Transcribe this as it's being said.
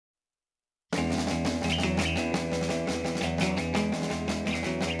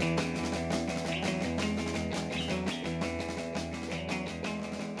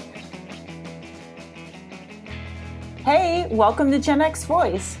Hey, welcome to Gen X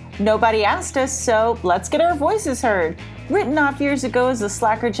Voice. Nobody asked us, so let's get our voices heard. Written off years ago as the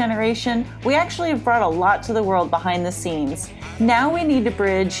slacker generation, we actually have brought a lot to the world behind the scenes. Now we need to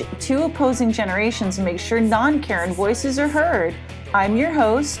bridge two opposing generations and make sure non-Karen voices are heard. I'm your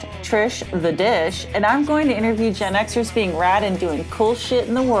host, Trish the Dish, and I'm going to interview Gen Xers being rad and doing cool shit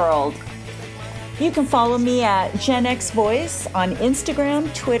in the world. You can follow me at Gen X Voice on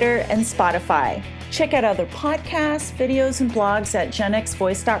Instagram, Twitter, and Spotify. Check out other podcasts, videos, and blogs at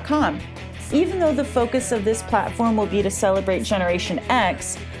genxvoice.com. Even though the focus of this platform will be to celebrate Generation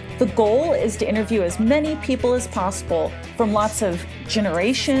X, the goal is to interview as many people as possible from lots of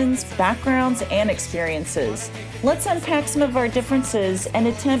generations, backgrounds, and experiences. Let's unpack some of our differences and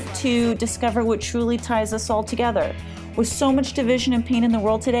attempt to discover what truly ties us all together. With so much division and pain in the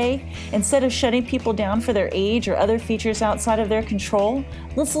world today, instead of shutting people down for their age or other features outside of their control,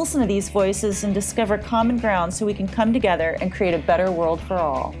 let's listen to these voices and discover common ground so we can come together and create a better world for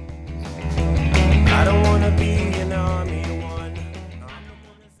all. I don't want to be an army one.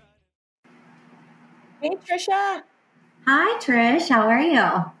 Hey, Trisha. Hi, Trish. How are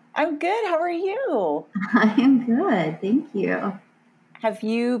you? I'm good. How are you? I am good. Thank you. Have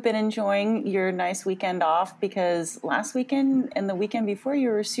you been enjoying your nice weekend off? Because last weekend and the weekend before you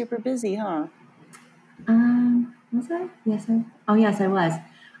were super busy, huh? Was I? Yes, I was.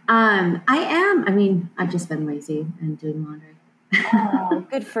 I am. I mean, I've just been lazy and doing laundry. Oh,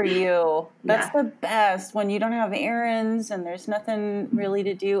 good for you. That's the best when you don't have errands and there's nothing really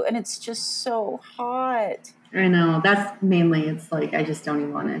to do and it's just so hot. I know. That's mainly, it's like, I just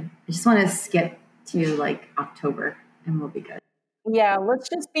want to skip to like October and we'll be good. Yeah, let's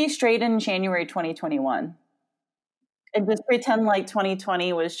just be straight in January 2021 and just pretend like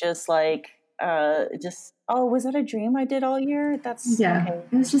 2020 was just like, was that a dream I did all year? Okay.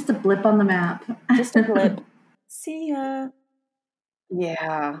 It was just a blip on the map. Just a blip. See ya.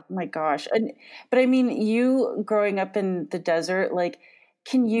 Yeah, my gosh. But I mean, you growing up in the desert, like,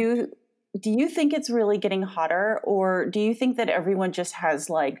 do you think it's really getting hotter or do you think that everyone just has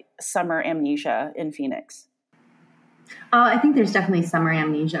like summer amnesia in Phoenix? I think there's definitely summer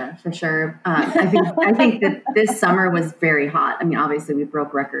amnesia for sure. I think that this summer was very hot. I mean, obviously we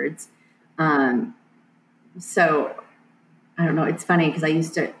broke records. So I don't know. It's funny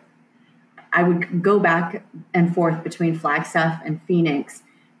because I would go back and forth between Flagstaff and Phoenix.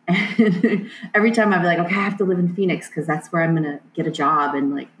 And every time I'd be like, okay, I have to live in Phoenix because that's where I'm going to get a job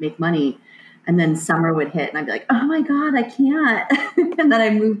and like make money. And then summer would hit and I'd be like, oh my God, I can't. And then I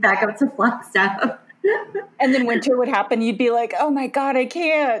moved back up to Flagstaff. And then winter would happen. You'd be like, oh my God, I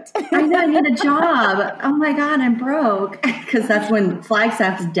can't. I know, I need a job. Oh my God, I'm broke. Because that's when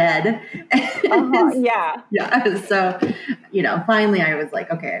Flagstaff's dead. Yeah. Yeah. So, finally I was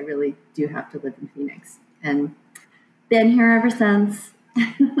like, okay, I really do have to live in Phoenix. And been here ever since.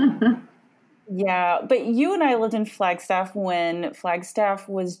 Yeah. But you and I lived in Flagstaff when Flagstaff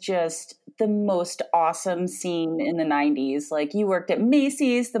was just the most awesome scene in the 90s. Like you worked at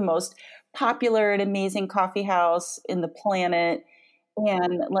Macy's, the most popular and amazing coffee house in the planet.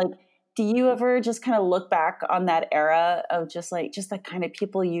 And like, do you ever just kind of look back on that era of just the kind of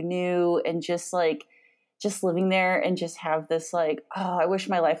people you knew and just living there and just have this like, oh, I wish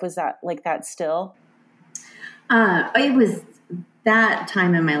my life was that still? It was that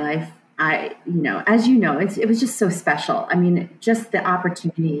time in my life. As you know, it was just so special. I mean, just the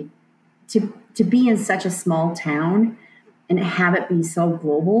opportunity to be in such a small town and have it be so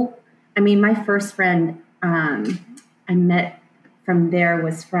global. I mean, my first friend I met from there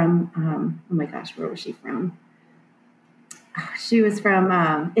was from, oh my gosh, where was she from? She was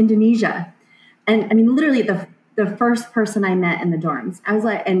from Indonesia. And I mean, literally the first person I met in the dorms, I was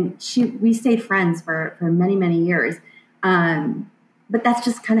like, and we stayed friends for many, many years. But that's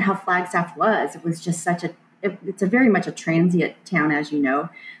just kind of how Flagstaff was. It was just it's a very much a transient town, as you know.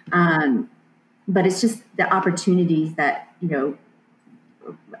 But it's just the opportunities that,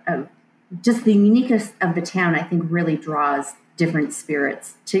 just the uniqueness of the town, I think really draws different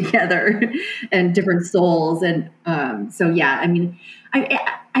spirits together and different souls. And so, yeah, I mean,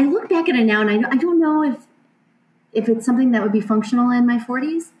 I look back at it now and I don't know if it's something that would be functional in my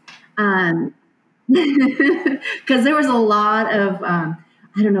 40s. Because there was a lot of,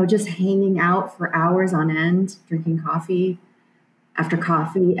 just hanging out for hours on end, drinking coffee after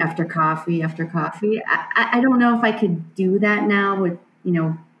coffee after coffee after coffee. I don't know if I could do that now with,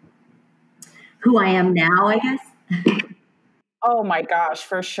 who I am now, I guess. Oh my gosh,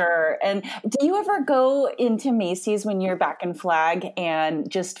 for sure. And do you ever go into Macy's when you're back in Flag and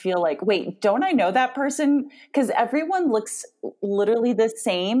just feel like, wait, don't I know that person? Because everyone looks literally the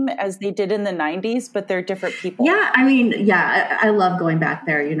same as they did in the 90s, but they're different people. Yeah, I mean, yeah, I love going back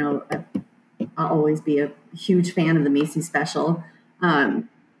there. You know, I'll always be a huge fan of the Macy's special. Oh,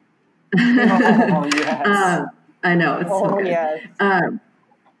 yes. I know, it's so good. Yes.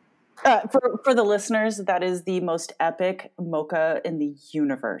 For the listeners, that is the most epic mocha in the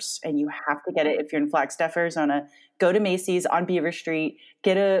universe, and you have to get it if you're in Flagstaff, Arizona. Go to Macy's on Beaver Street,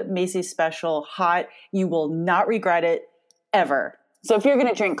 get a Macy's special hot. You will not regret it ever. So if you're going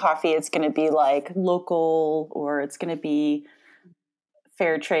to drink coffee, it's going to be like local, or it's going to be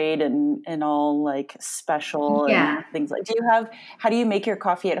fair trade and all like special and things like. How do you make your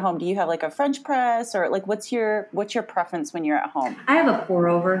coffee at home? Do you have like a French press, or like what's your preference when you're at home? I have a pour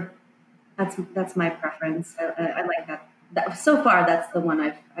over. That's my preference. I like that. So far, that's the one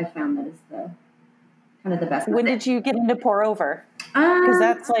I've found that is the kind of the best. When did you get into pour over? Because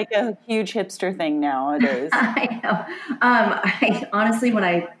that's like a huge hipster thing nowadays. I know. I honestly, when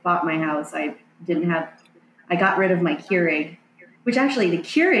I bought my house, I got rid of my Keurig, which actually the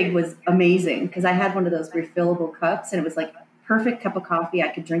Keurig was amazing because I had one of those refillable cups and it was like perfect cup of coffee. I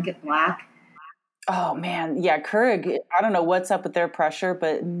could drink it black. Oh man, yeah, Keurig. I don't know what's up with their pressure,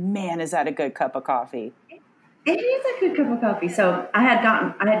 but man, is that a good cup of coffee? It is a good cup of coffee. So I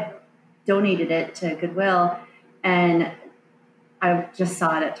had donated it to Goodwill, and I just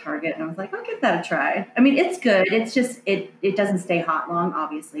saw it at Target, and I was like, I'll give that a try. I mean, it's good. It's just it doesn't stay hot long,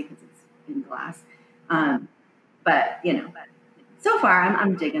 obviously, because it's in glass. But you know, so far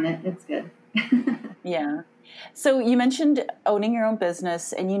I'm digging it. It's good. Yeah. So you mentioned owning your own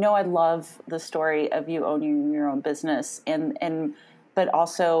business, and you know I love the story of you owning your own business, but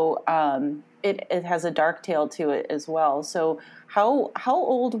also it has a dark tale to it as well. So how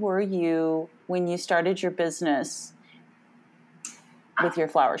old were you when you started your business with your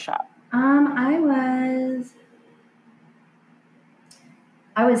flower shop? I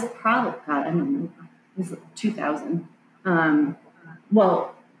was probably, God, I don't know, it was 2000.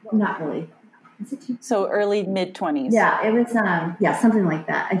 Well, not really. So early mid-20s. Yeah, it was. Something like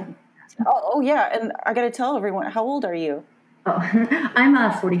that. Oh yeah, and I got to tell everyone, how old are you? Oh,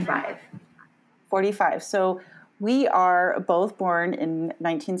 I'm 45. 45. So we are both born in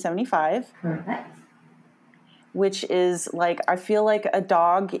 1975. Perfect. Which is like, I feel like a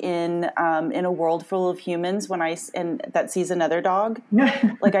dog in a world full of humans and that sees another dog.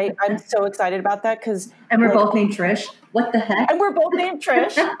 Like I'm so excited about that because. And we're both named Trish. What the heck? And we're both named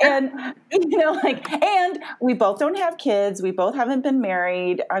Trish, and and we both don't have kids. We both haven't been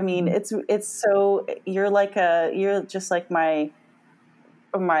married. I mean, it's so you're just like my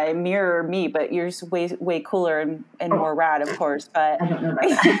mirror me, but you're just way cooler and more rad, of course. But I don't know about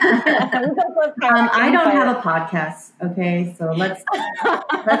that. I don't have a podcast. Okay, so let's talk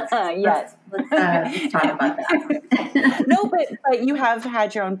about that. No, but you have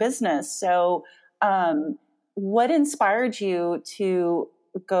had your own business. So, what inspired you to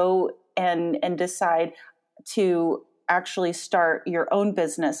go and decide to actually start your own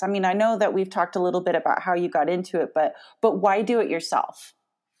business? I mean, I know that we've talked a little bit about how you got into it, but why do it yourself?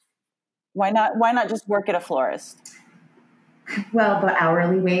 Why not just work at a florist? Well, the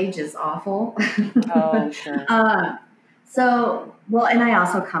hourly wage is awful. Oh, sure. And I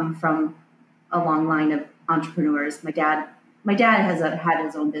also come from a long line of entrepreneurs. My dad had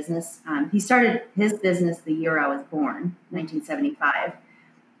his own business. He started his business the year I was born, 1975.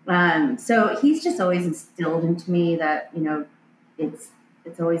 So he's just always instilled into me that, you know, it's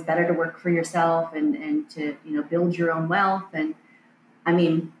always better to work for yourself and to, you know, build your own wealth. And I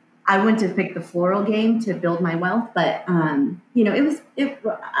mean, I wouldn't have picked the floral game to build my wealth, but, you know,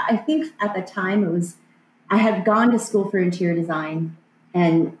 I think at the time I had gone to school for interior design,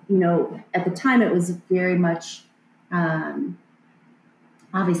 and, you know, at the time it was very much,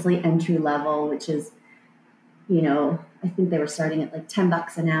 obviously entry level, which is, you know, I think they were starting at like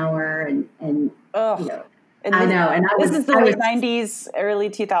 $10 an hour and you know, I know. And this is the late 90s, early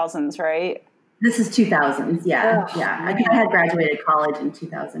 2000s, right? This is 2000s. Yeah. Oh, yeah. I had graduated college in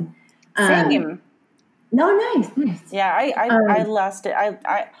 2000. Same. No, nice. Yeah. I lasted,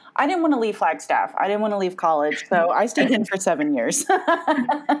 I didn't want to leave Flagstaff. I didn't want to leave college. So I stayed in for 7 years.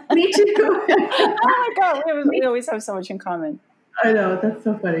 Me too. Oh my God. We always have so much in common. I know. That's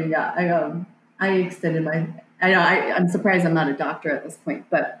so funny. Yeah. I extended I'm surprised I'm not a doctor at this point,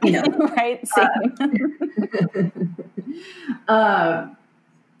 but you know. Right. Same.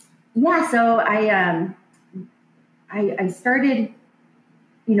 Yeah, so I started,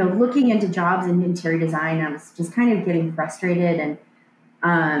 looking into jobs in interior design, I was just kind of getting frustrated.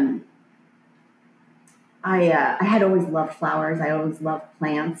 And I had always loved flowers. I always loved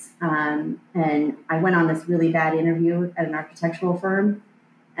plants. And I went on this really bad interview at an architectural firm.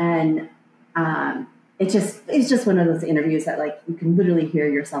 And it's just one of those interviews that like you can literally hear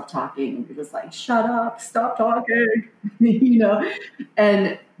yourself talking and you're just like, shut up, stop talking,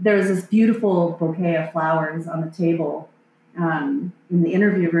 And there was this beautiful bouquet of flowers on the table in the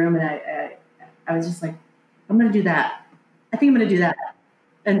interview room. And I was just like, I'm going to do that. I think I'm going to do that.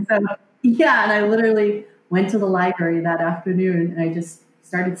 And so, yeah, and I literally went to the library that afternoon and I just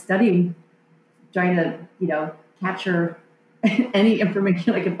started studying, trying to, capture any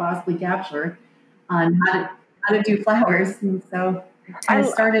information I could possibly capture on how to do flowers. And so I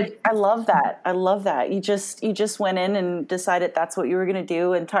started. I love that. I love that. You just went in and decided that's what you were going to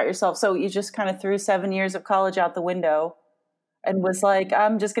do and taught yourself. So you just kind of threw 7 years of college out the window and was like,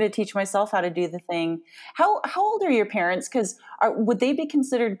 I'm just going to teach myself how to do the thing. How old are your parents? Because would they be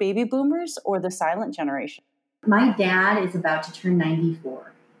considered baby boomers or the silent generation? My dad is about to turn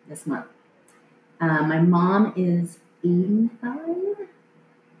 94 this month. My mom is 85.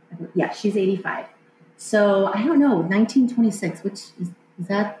 Yeah, she's 85. So I don't know, 1926, which is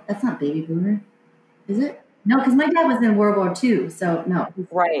that's not baby boomer, is it? No, because my dad was in World War II. So no.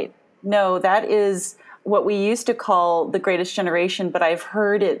 Right. No, that is what we used to call the greatest generation, but I've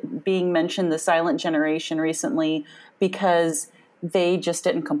heard it being mentioned, the silent generation, recently, because they just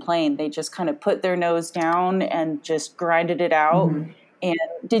didn't complain. They just kind of put their nose down and just grinded it out. Mm-hmm. And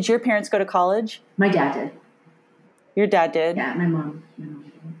did your parents go to college? My dad did. Your dad did? Yeah, my mom did.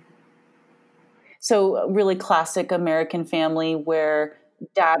 So a really classic American family where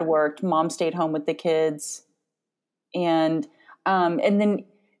dad worked, mom stayed home with the kids. And then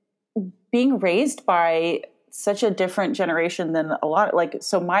being raised by such a different generation than a lot,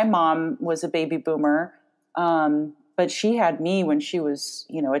 so my mom was a baby boomer, but she had me when she was,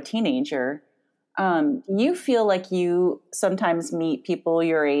 a teenager. You feel like you sometimes meet people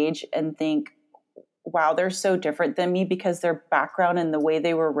your age and think, wow, they're so different than me because their background and the way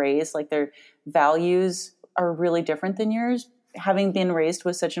they were raised, like their values are really different than yours, having been raised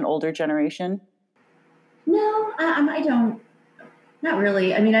with such an older generation? No, I don't. Not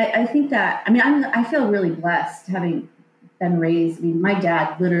really. I mean, I think that, I feel really blessed having been raised. I mean, my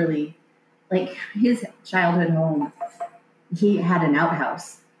dad literally, like his childhood home, he had an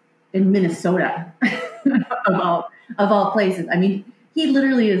outhouse in Minnesota of all places. I mean, he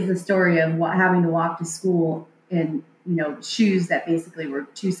literally is the story of having to walk to school in, shoes that basically were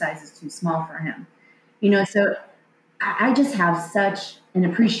 2 sizes too small for him. So I just have such an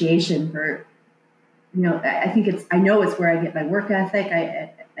appreciation for, I know it's where I get my work ethic.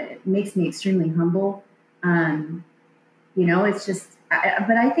 It makes me extremely humble. It's just,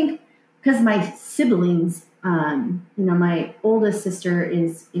 but I think because my siblings, my oldest sister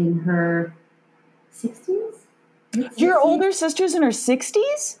is in her 60s. Your older sister's in her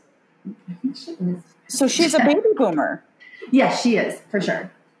 60s? I think she is. So she's a baby boomer. Yes, she is, for sure.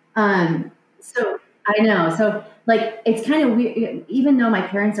 So I know. So like, it's kind of weird. Even though my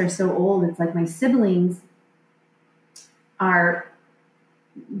parents are so old, it's like my siblings they're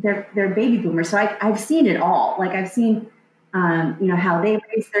baby boomers. So I've seen it all. Like I've seen, how they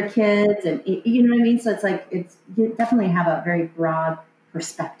raise their kids and you know what I mean? So it's like, you definitely have a very broad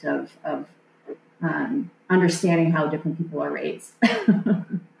perspective of, understanding how different people are raised.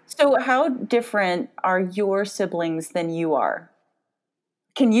 So how different are your siblings than you are?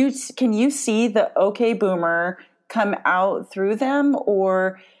 Can you see the okay boomer come out through them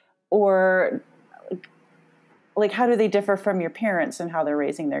or like how do they differ from your parents and how they're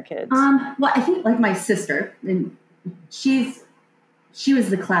raising their kids? Well, I think like my sister, and she was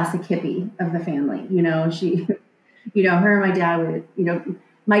the classic hippie of the family. She, her and my dad were,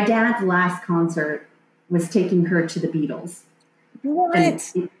 my dad's last concert was taking her to the Beatles.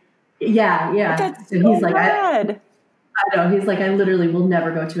 What? Yeah. That's so he's like, I know. He's like, I literally will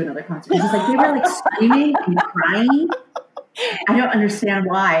never go to another concert. He's like, they were like screaming and crying. I don't understand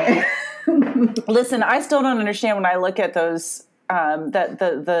why. Listen, I still don't understand when I look at those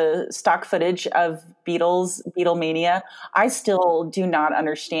the stock footage of Beatlemania. I still do not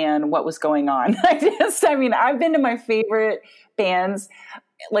understand what was going on. I've been to my favorite bands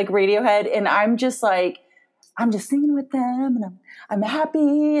like Radiohead, and I'm just singing with them, and I'm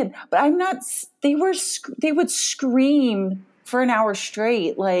happy, but I'm not. They would scream for an hour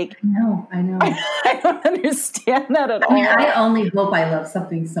straight. Like, I know. I don't understand that at all. I only hope I love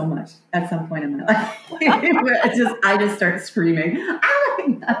something so much at some point in my life where I just start screaming.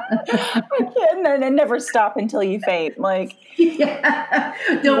 I can't, and never stop until you faint. Like, Yeah.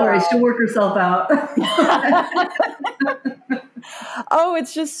 Don't worry, she'll work herself out. Oh,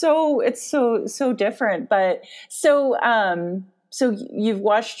 it's just so different. But so you've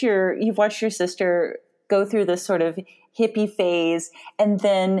watched your sister go through this sort of hippie phase, and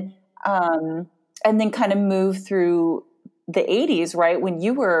then kind of move through the 80s, right? When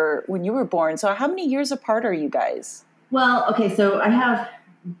you were born. So how many years apart are you guys? Well, okay, so I have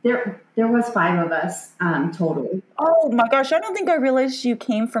there was 5 of us total. Oh my gosh, I don't think I realized you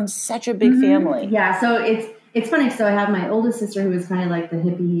came from such a big family. Yeah, so it's funny. So I have my oldest sister who is kind of like the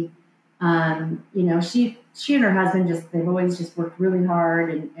hippie. She and her husband they've always just worked really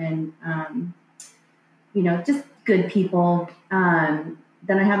hard and just good people. Then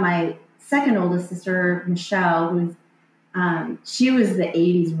I have my second oldest sister, Michelle, who's she was the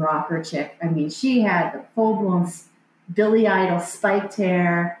 80s rocker chick. I mean, she had the full-blown Billy Idol spiked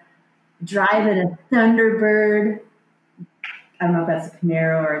hair, driving a Thunderbird. I don't know if that's a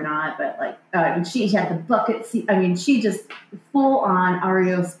Camaro or not, but she had the bucket seat. I mean, she just full on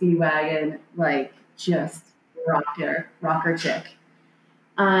REO Speedwagon, like just rocker chick.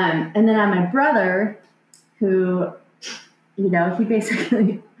 And then I have my brother, who, he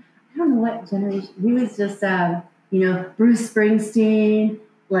basically, I don't know what generation, he was just, Bruce Springsteen,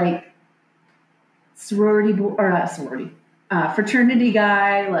 like fraternity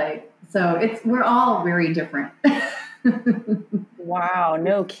guy, like, so we're all very different. Wow,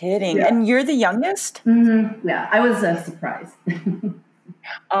 no kidding. Yeah. And you're the youngest? Mm-hmm. Yeah, I was surprised.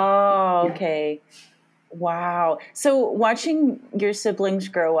 Oh, okay. Wow. So watching your siblings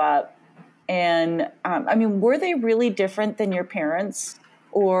grow up, and were they really different than your parents,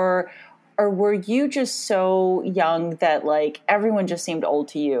 or were you just so young that like everyone just seemed old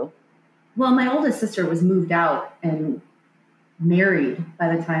to you? Well, my oldest sister was moved out and married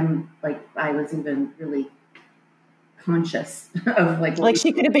by the time like I was even really conscious of Like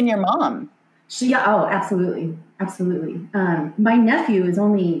she could have been your mom. Oh, absolutely. My nephew is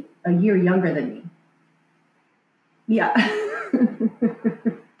only a year younger than me. Yeah.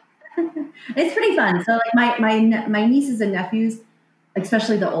 It's pretty fun. So like my nieces and nephews,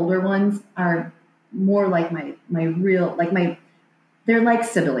 especially the older ones, are more like my real, like they're like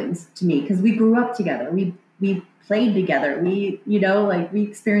siblings to me because we grew up together. We played together. We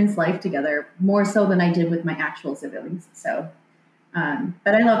experienced life together more so than I did with my actual siblings. So,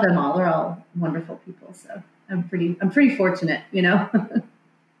 but I love them all. They're all wonderful people. So I'm pretty fortunate,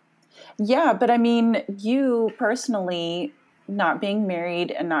 Yeah, but I mean, you personally not being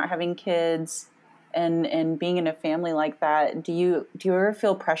married and not having kids and being in a family like that, do you ever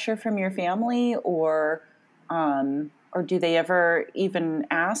feel pressure from your family, or do they ever even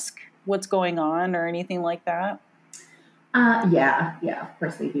ask what's going on or anything like that? Yeah, of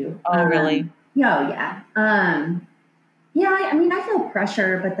course they do. Oh, really? Yeah. Yeah, I mean, I feel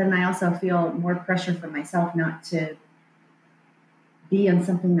pressure, but then I also feel more pressure for myself not to be on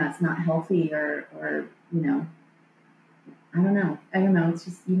something that's not healthy or I don't know. It's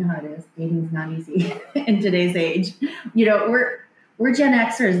just, how it is. Dating's not easy in today's age. We're Gen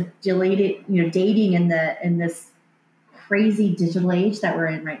Xers dating in this crazy digital age that we're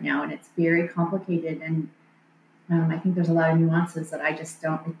in right now, and it's very complicated. And I think there's a lot of nuances that I just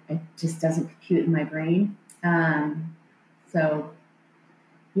don't. It just doesn't compute in my brain. So,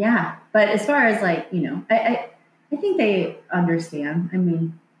 yeah. But as far as I think they understand. I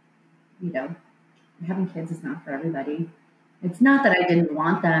mean, having kids is not for everybody. It's not that I didn't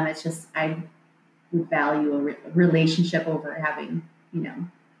want them. It's just I would value a relationship over having,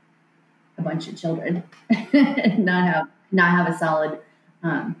 a bunch of children, and not have a solid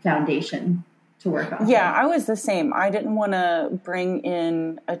foundation to work on. Yeah, I was the same. I didn't want to bring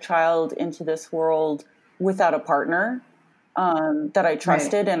in a child into this world without a partner that I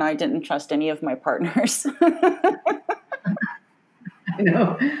trusted, right. And I didn't trust any of my partners. I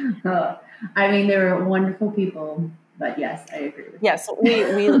know. I mean, they were wonderful people, but yes, I agree with you. Yes,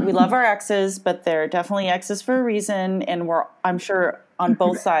 we love our exes, but they're definitely exes for a reason, and I'm sure on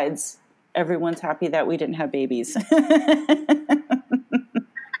both sides, everyone's happy that we didn't have babies.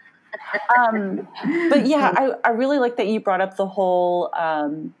 But yeah, I really like that you brought up the whole,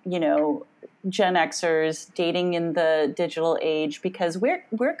 Gen Xers dating in the digital age, because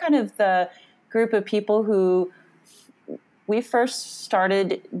we're kind of the group of people who we first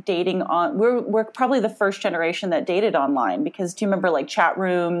started dating on. We're probably the first generation that dated online, because do you remember like chat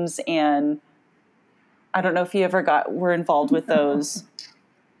rooms, and I don't know if you ever were involved with those.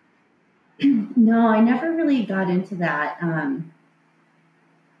 No, I never really got into that. I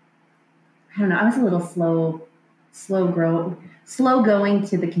don't know. I was a little slow slow going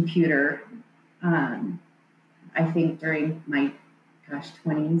to the computer. I think during my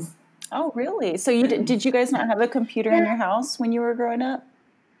 20s. Oh, really? So did you guys not have a computer in your house when you were growing up?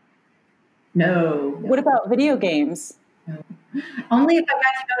 No. What about video games? No. Only if I got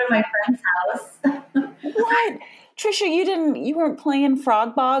to go to my friend's house. What? Trisha, you weren't playing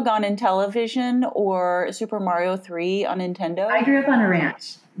Frog Bog on Intellivision or Super Mario 3 on Nintendo? I grew up on a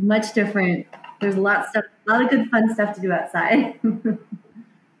ranch. Much different. There's a lot of good fun stuff to do outside.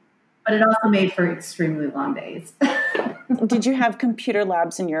 But it also made for extremely long days. Did you have computer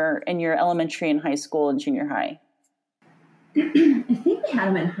labs in your elementary and high school and junior high? I think we had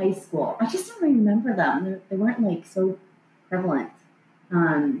them in high school. I just don't remember them. They weren't like so prevalent.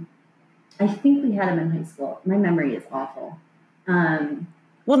 I think we had them in high school. My memory is awful.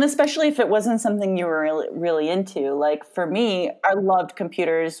 Well, and especially if it wasn't something you were really, really into. Like for me, I loved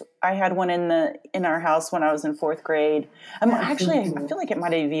computers. I had one in our house when I was in 4th grade. Actually, I feel like it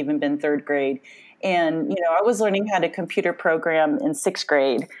might have even been 3rd grade. And, I was learning how to computer program in 6th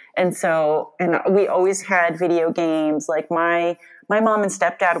grade. And we always had video games. Like my mom and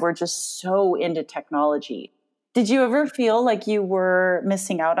stepdad were just so into technology. Did you ever feel like you were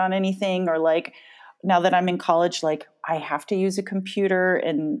missing out on anything, or like, now that I'm in college, like I have to use a computer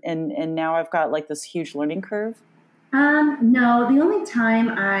and now I've got like this huge learning curve? No, the only time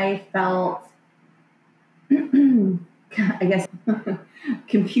I felt, I guess,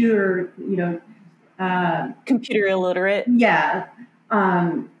 computer, computer illiterate. Yeah.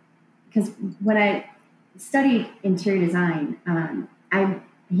 Because when I studied interior design, I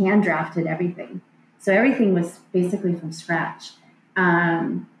hand drafted everything. So everything was basically from scratch.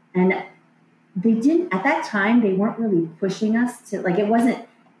 And they didn't, at that time, they weren't really pushing us to, like, it wasn't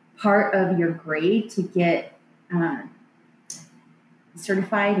part of your grade to get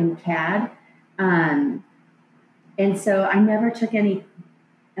certified in CAD. And so I never took any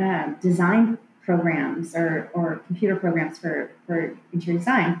design programs or computer programs for interior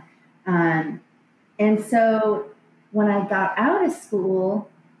design. And so when I got out of school,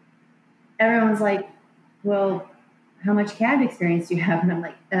 everyone's like, well, how much CAD experience do you have? And I'm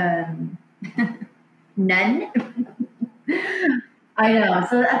like, none. I know.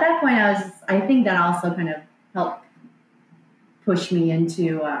 So at that point, I think that also kind of helped push me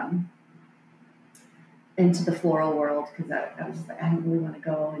into the floral world, because I was just like, I didn't really want to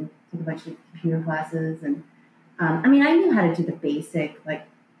go and take a bunch of computer classes. And I knew how to do the basic, like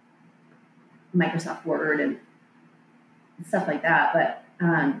Microsoft Word and stuff like that, but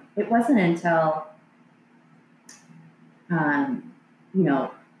it wasn't until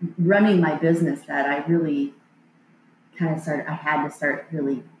running my business that I really kind of I had to start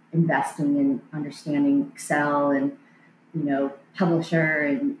really investing in understanding Excel and Publisher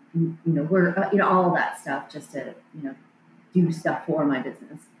and Word, all of that stuff, just to do stuff for my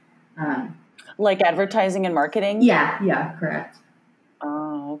business. Like advertising and marketing? Yeah, correct.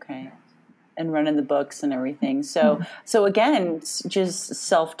 Oh, okay. And running the books and everything. So again, just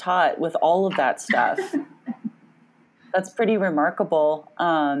self-taught with all of that stuff. That's pretty remarkable,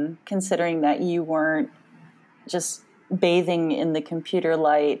 considering that you weren't just bathing in the computer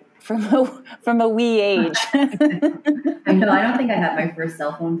light from a wee age. I know. I don't think I had my first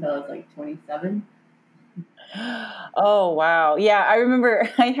cell phone until I was like 27. Oh, wow. Yeah, I remember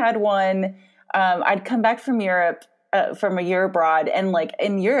I had one. I'd come back from Europe, from a year abroad. And like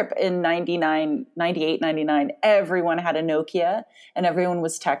in Europe in 98, 99, everyone had a Nokia and everyone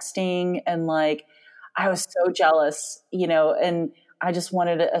was texting. And like, I was so jealous, and I just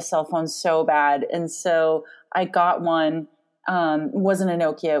wanted a cell phone so bad. And so I got one. It wasn't a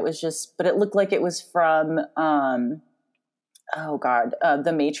Nokia. It was but it looked like it was from, The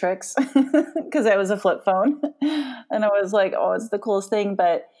Matrix, because it was a flip phone. And I was like, oh, it's the coolest thing.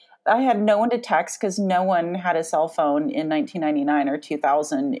 But I had no one to text because no one had a cell phone in 1999 or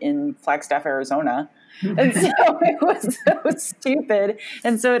 2000 in Flagstaff, Arizona. And so it was so stupid.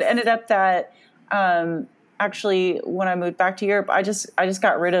 And so it ended up that, actually, when I moved back to Europe, I just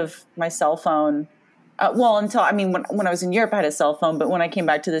got rid of my cell phone. When I was in Europe, I had a cell phone, but when I came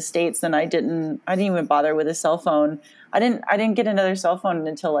back to the States, then I didn't even bother with a cell phone. I didn't get another cell phone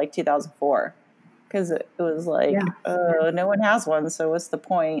until like 2004, because it was like, no one has one, so what's the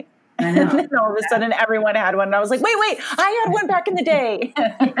point? And then all of a sudden, everyone had one, and I was like, wait, I had one back in the day.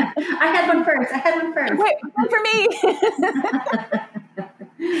 I had one first. Wait, one for me.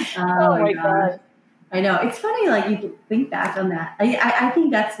 Oh my God. I know. It's funny, like, you think back on that. I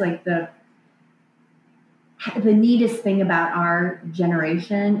think that's like the neatest thing about our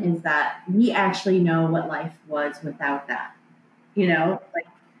generation is that we actually know what life was without that. Like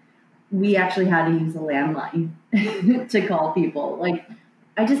we actually had to use a landline to call people. Like,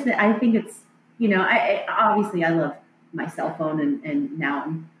 I think it's, obviously I love my cell phone, and now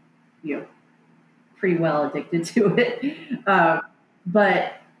I'm, you know, pretty well addicted to it.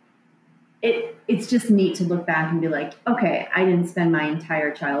 But it's just neat to look back and be like, okay, I didn't spend my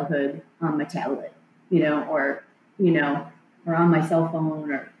entire childhood on my tablet, or, or on my cell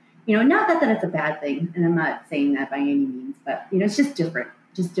phone, or, not that it's a bad thing. And I'm not saying that by any means, but, it's just different,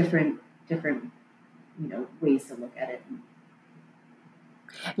 ways to look at it.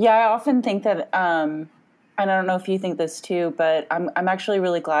 Yeah, I often think that, and I don't know if you think this too, but I'm actually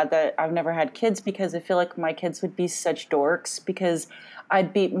really glad that I've never had kids, because I feel like my kids would be such dorks, because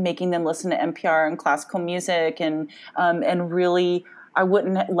I'd be making them listen to NPR and classical music, and really I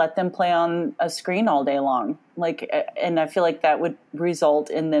wouldn't let them play on a screen all day long. Like, and I feel like that would result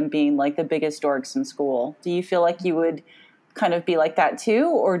in them being like the biggest dorks in school. Do you feel like you would kind of be like that too,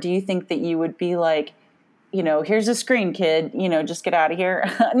 or do you think that you would be like, here's a screen, kid, just get out of here.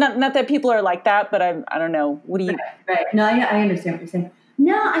 not that people are like that, but I don't know. What do you? Right. No, I understand what you're saying.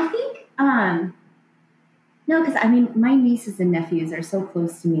 No, I think, no, because I mean, my nieces and nephews are so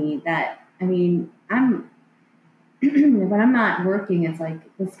close to me that, I mean, I'm, when I'm not working, it's like,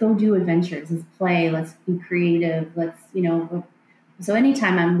 let's go do adventures, let's play, let's be creative, let's, so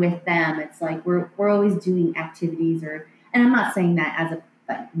anytime I'm with them, it's like, we're always doing activities, and I'm not saying that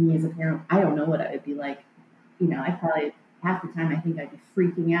me as a parent, I don't know what I would be like. I probably, half the time, I think I'd be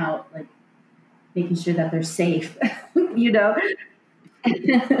freaking out, like making sure that they're safe,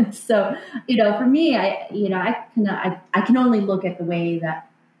 So, for me, I can only look at the way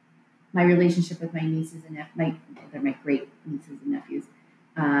that my relationship with my nieces and they're my great nieces and nephews,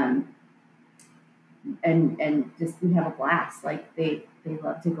 and just we have a blast. Like they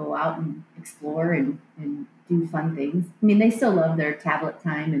love to go out and explore and do fun things. I mean, they still love their tablet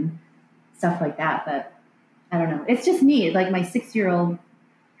time and stuff like that, but I don't know. It's just neat. Like my 6-year-old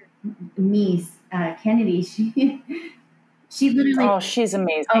niece, Kennedy, she literally. Oh, she's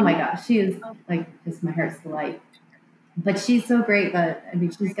amazing. Oh my gosh, she is like just my heart's delight. But she's so great. But I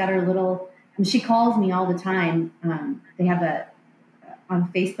mean, she's got her little. I mean, she calls me all the time. They have on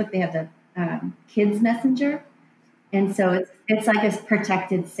Facebook. They have the kids messenger, and so it's like a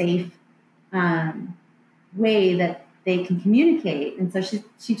protected, safe way that they can communicate. And so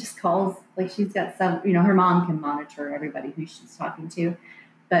she just calls, like she's got some. Her mom can monitor everybody who she's talking to.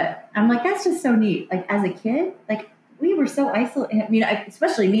 But I'm like, that's just so neat. Like as a kid, like we were so isolated. I mean,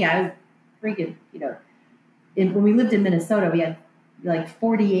 especially me, I was freaking, when we lived in Minnesota, we had like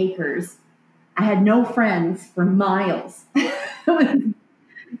 40 acres. I had no friends for miles.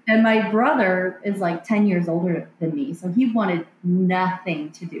 And my brother is like 10 years older than me. So he wanted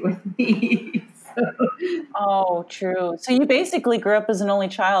nothing to do with me. Oh, true. So you basically grew up as an only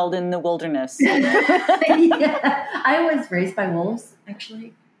child in the wilderness. Yeah, I was raised by wolves,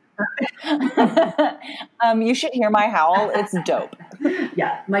 actually. You should hear my howl. It's dope.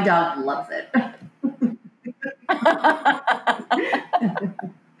 Yeah, my dog loves it.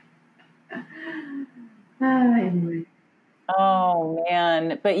 Anyway. Oh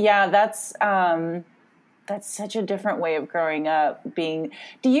man, but yeah, that's such a different way of growing up. Do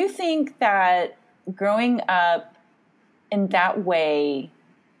you think that growing up in that way,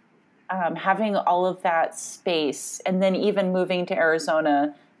 having all of that space, and then even moving to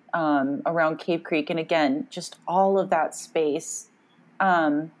Arizona around Cave Creek, and again, just all of that space,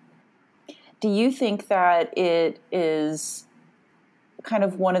 do you think that it is kind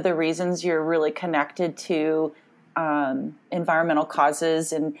of one of the reasons you're really connected to environmental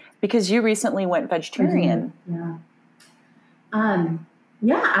causes, and because you recently went vegetarian? Mm-hmm.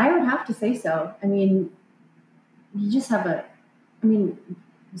 Yeah, I would have to say so. I mean, you just have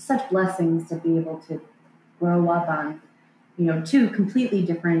such blessings to be able to grow up on, two completely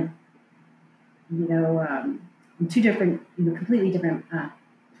different, completely different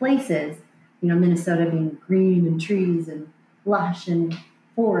places. Minnesota being green and trees and lush and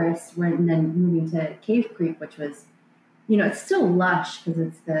forest, and then moving to Cave Creek, which was, it's still lush because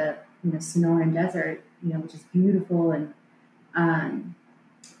it's the Sonoran Desert, which is beautiful, and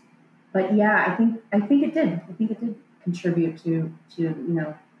but yeah, I think it did. I think it did contribute to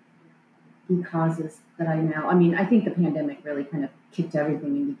the causes that I now. I mean, I think the pandemic really kind of kicked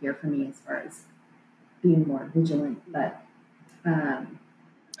everything into gear for me as far as being more vigilant. But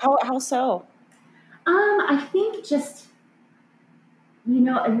how so? I think just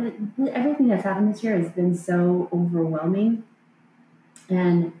everything that's happened this year has been so overwhelming,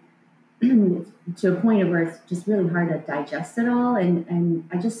 and to a point of where it's just really hard to digest it all. And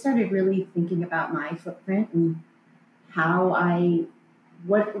I just started really thinking about my footprint and how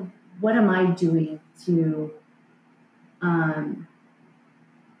what am I doing to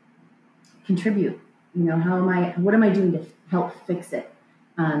contribute? What am I doing to help fix it?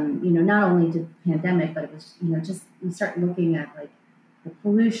 Not only did the pandemic, but it was, just you start looking at like the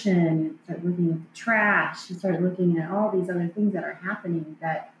pollution, you start looking at the trash, you start looking at all these other things that are happening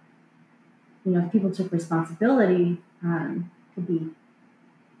that, if people took responsibility, it could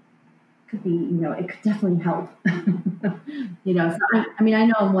definitely help. So I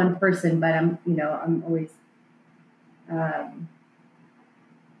know I'm one person, but I'm always,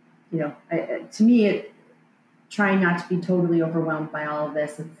 to me, trying not to be totally overwhelmed by all of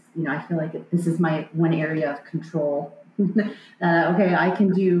this. It's, I feel like this is my one area of control. Okay,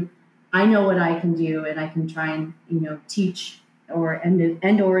 I know what I can do, and I can try and, teach or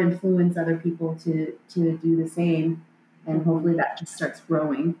influence other people to do the same. And hopefully that just starts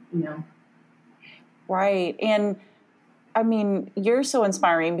growing, Right. And I mean, you're so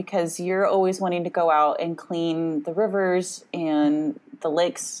inspiring because you're always wanting to go out and clean the rivers and the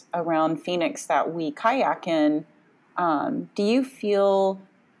lakes around Phoenix that we kayak in. Do you feel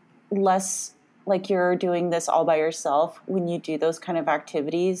less like you're doing this all by yourself when you do those kind of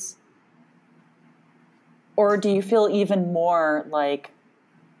activities? Or do you feel even more like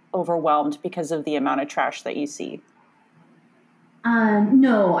overwhelmed because of the amount of trash that you see?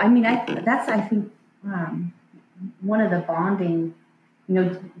 No, I mean, I think one of the bonding,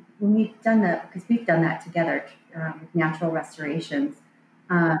 when we've done that, because we've done that together with natural restorations,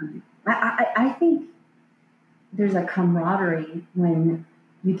 I think there's a camaraderie when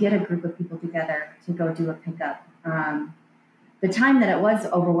you get a group of people together to go do a pickup. The time that it was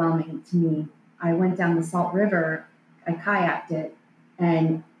overwhelming to me, I went down the Salt River, I kayaked it,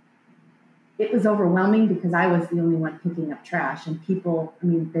 and it was overwhelming because I was the only one picking up trash, and people,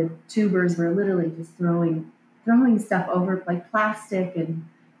 the tubers were literally just throwing stuff over, like plastic and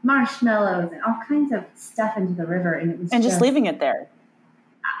marshmallows and all kinds of stuff into the river, and it was just leaving it there.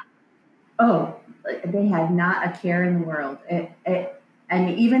 Oh, they had not a care in the world.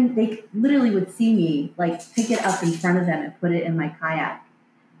 And even they literally would see me like pick it up in front of them and put it in my kayak,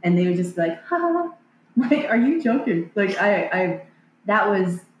 and they would just be like, "Ha, like, are you joking?" Like that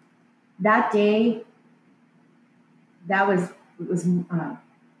was that day. That was it was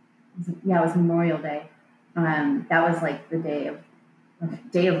Memorial Day. That was like the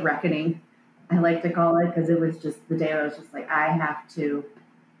day of reckoning, I like to call it, because it was just the day I was just like, I have to.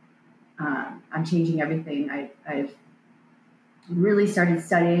 I'm changing everything. I've really started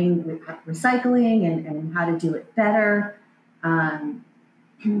studying recycling and how to do it better.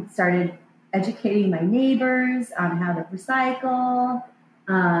 Started educating my neighbors on how to recycle.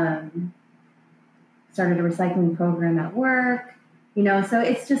 Started a recycling program at work. So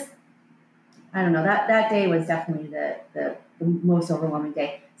it's just, I don't know, that day was definitely the most overwhelming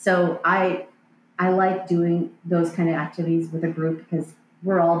day. So I like doing those kind of activities with a group because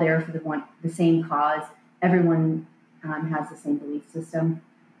we're all there for the same cause. Everyone has the same belief system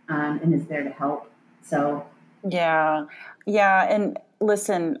and is there to help. So yeah. And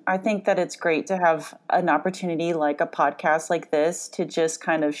listen, I think that it's great to have an opportunity like a podcast like this to just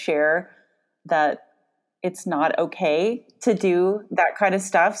kind of share that it's not okay to do that kind of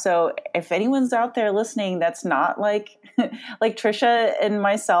stuff. So if anyone's out there listening that's not like like Trisha and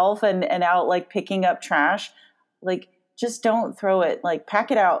myself and out like picking up trash, like just don't throw it, like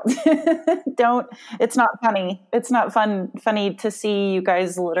pack it out. It's not funny. It's not funny to see you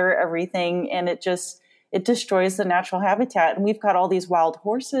guys litter everything, and it destroys the natural habitat. And we've got all these wild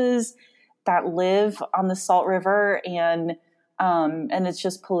horses that live on the Salt River, and it's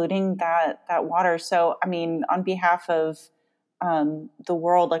just polluting that water. So, I mean, on behalf of the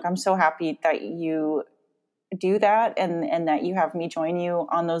world, like I'm so happy that you do that and that you have me join you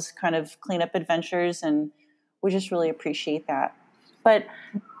on those kind of cleanup adventures, and we just really appreciate that. But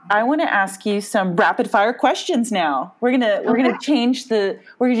I want to ask you some rapid fire questions now. We're gonna change the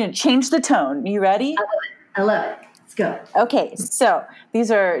tone. You ready? I love it. Let's go. Okay, so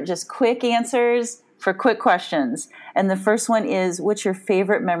these are just quick answers for quick questions. And the first one is, what's your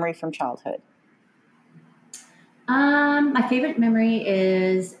favorite memory from childhood? My favorite memory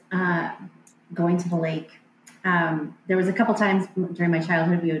is going to the lake. There was a couple times during my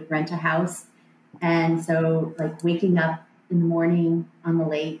childhood we would rent a house. And so like waking up in the morning on the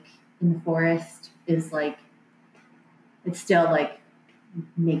lake in the forest is like, it still like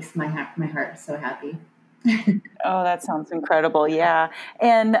makes my heart so happy. Oh, that sounds incredible. Yeah.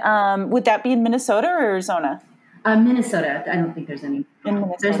 And would that be in Minnesota or Arizona? Minnesota. I don't think there's any.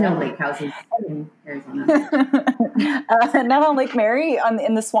 There's no lake houses in Arizona. Not on Lake Mary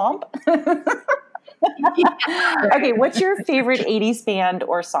in the swamp? Okay, what's your favorite 80s band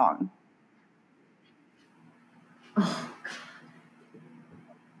or song?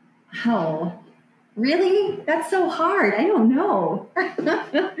 Oh, really? That's so hard. I don't know.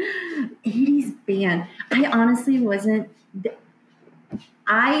 80s band. I honestly wasn't.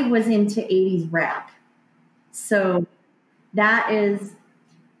 I was into 80s rap. So that is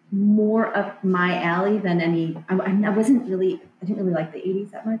more up my alley than any. I didn't really like the 80s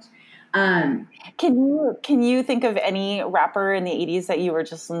that much. Can you think of any rapper in the 80s that you were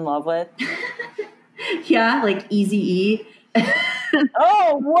just in love with? Yeah, like Eazy-E.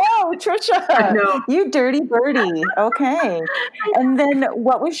 Oh, whoa, Trisha, No. you dirty birdie. Okay. And then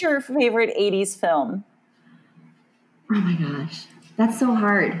what was your favorite 80s film? Oh my gosh, that's so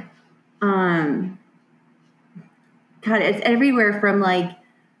hard. God, it's everywhere from like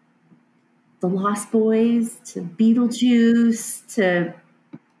The Lost Boys to Beetlejuice to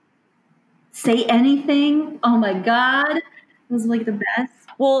Say Anything. Oh my God, it was like the best.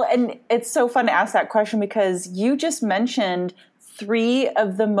 Well, and it's so fun to ask that question because you just mentioned 3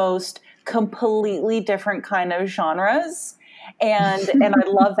 of the most completely different kind of genres. And I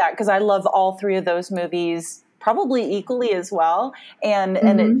love that because I love all 3 of those movies probably equally as well. And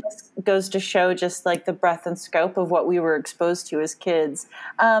it just goes to show just like the breadth and scope of what we were exposed to as kids.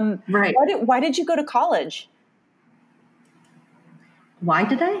 Right. Why did you go to college? Why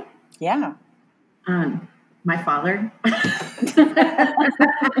did I? Yeah. My father.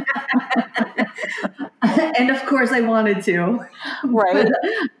 And of course I wanted to. Right.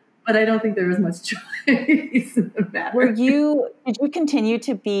 But I don't think there was much choice in the matter. Did you continue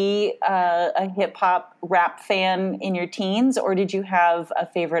to be a hip hop rap fan in your teens, or did you have a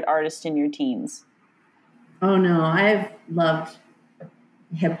favorite artist in your teens? Oh no, I've loved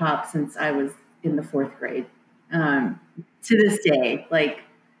hip hop since I was in the 4th grade. To this day, like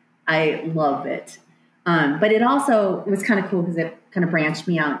I love it. But it was kind of cool because it kind of branched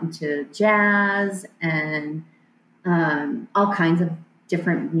me out into jazz and all kinds of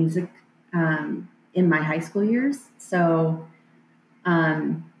different music in my high school years. So, I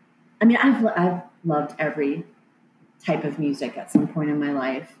mean, I've loved every type of music at some point in my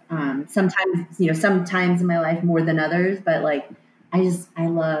life. Sometimes in my life more than others, but like, I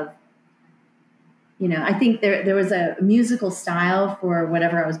love, I think there was a musical style for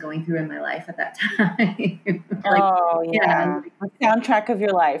whatever I was going through in my life at that time. Like, oh yeah. The soundtrack of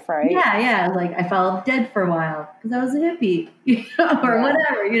your life, right? Yeah. Like I followed Dead for a while because I was a hippie, or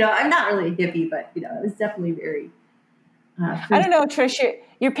whatever. I'm not really a hippie, but it was definitely very. I don't know, Trish.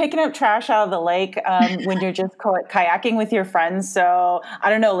 You're picking up trash out of the lake when you're just kayaking with your friends. So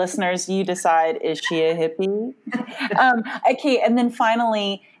I don't know, listeners. You decide: is she a hippie? Okay, and then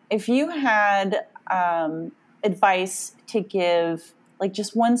finally, if you had advice to give, like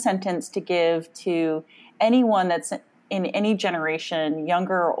just one sentence to give to anyone that's in any generation,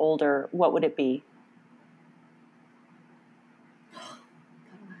 younger or older, what would it be? Oh,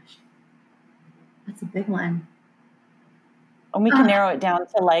 gosh. That's a big one. And we can narrow it down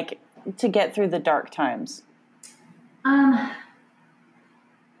to to get through the dark times.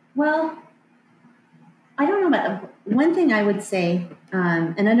 Well, I don't know about one thing I would say,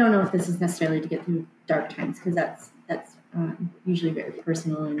 and I don't know if this is necessarily to get through dark times because that's usually very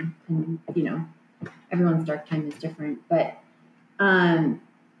personal and everyone's dark time is different. But I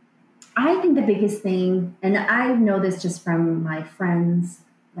think the biggest thing, and I know this just from my friends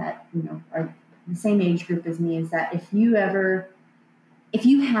that are the same age group as me, is that if you have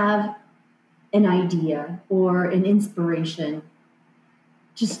an idea or an inspiration,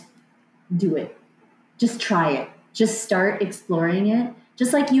 just do it. Just try it. Just start exploring it.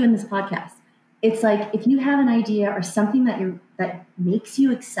 Just like you in this podcast. It's like if you have an idea or something that makes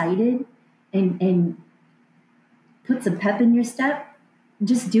you excited and puts a pep in your step,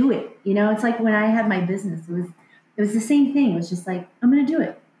 just do it. It's like when I had my business, it was the same thing. It was just like, I'm going to do it.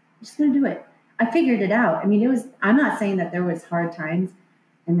 I'm just going to do it. I figured it out. I mean, I'm not saying that there was hard times,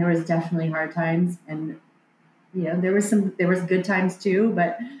 and there was definitely hard times, and there was good times too,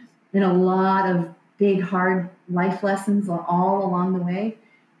 but in a lot of big, hard life lessons all along the way.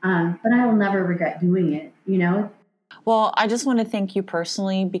 But I will never regret doing it, Well, I just want to thank you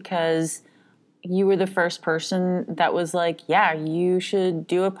personally because you were the first person that was like, yeah, you should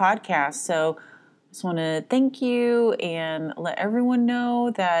do a podcast. So I just want to thank you and let everyone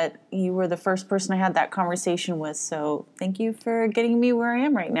know that you were the first person I had that conversation with. So thank you for getting me where I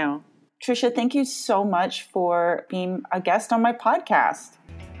am right now. Trisha, thank you so much for being a guest on my podcast.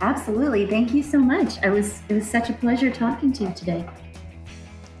 Absolutely. Thank you so much. It was such a pleasure talking to you today.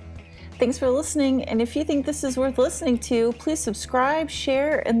 Thanks for listening. And if you think this is worth listening to, please subscribe,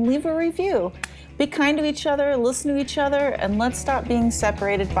 share, and leave a review. Be kind to each other, listen to each other, and let's stop being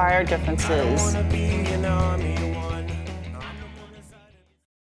separated by our differences.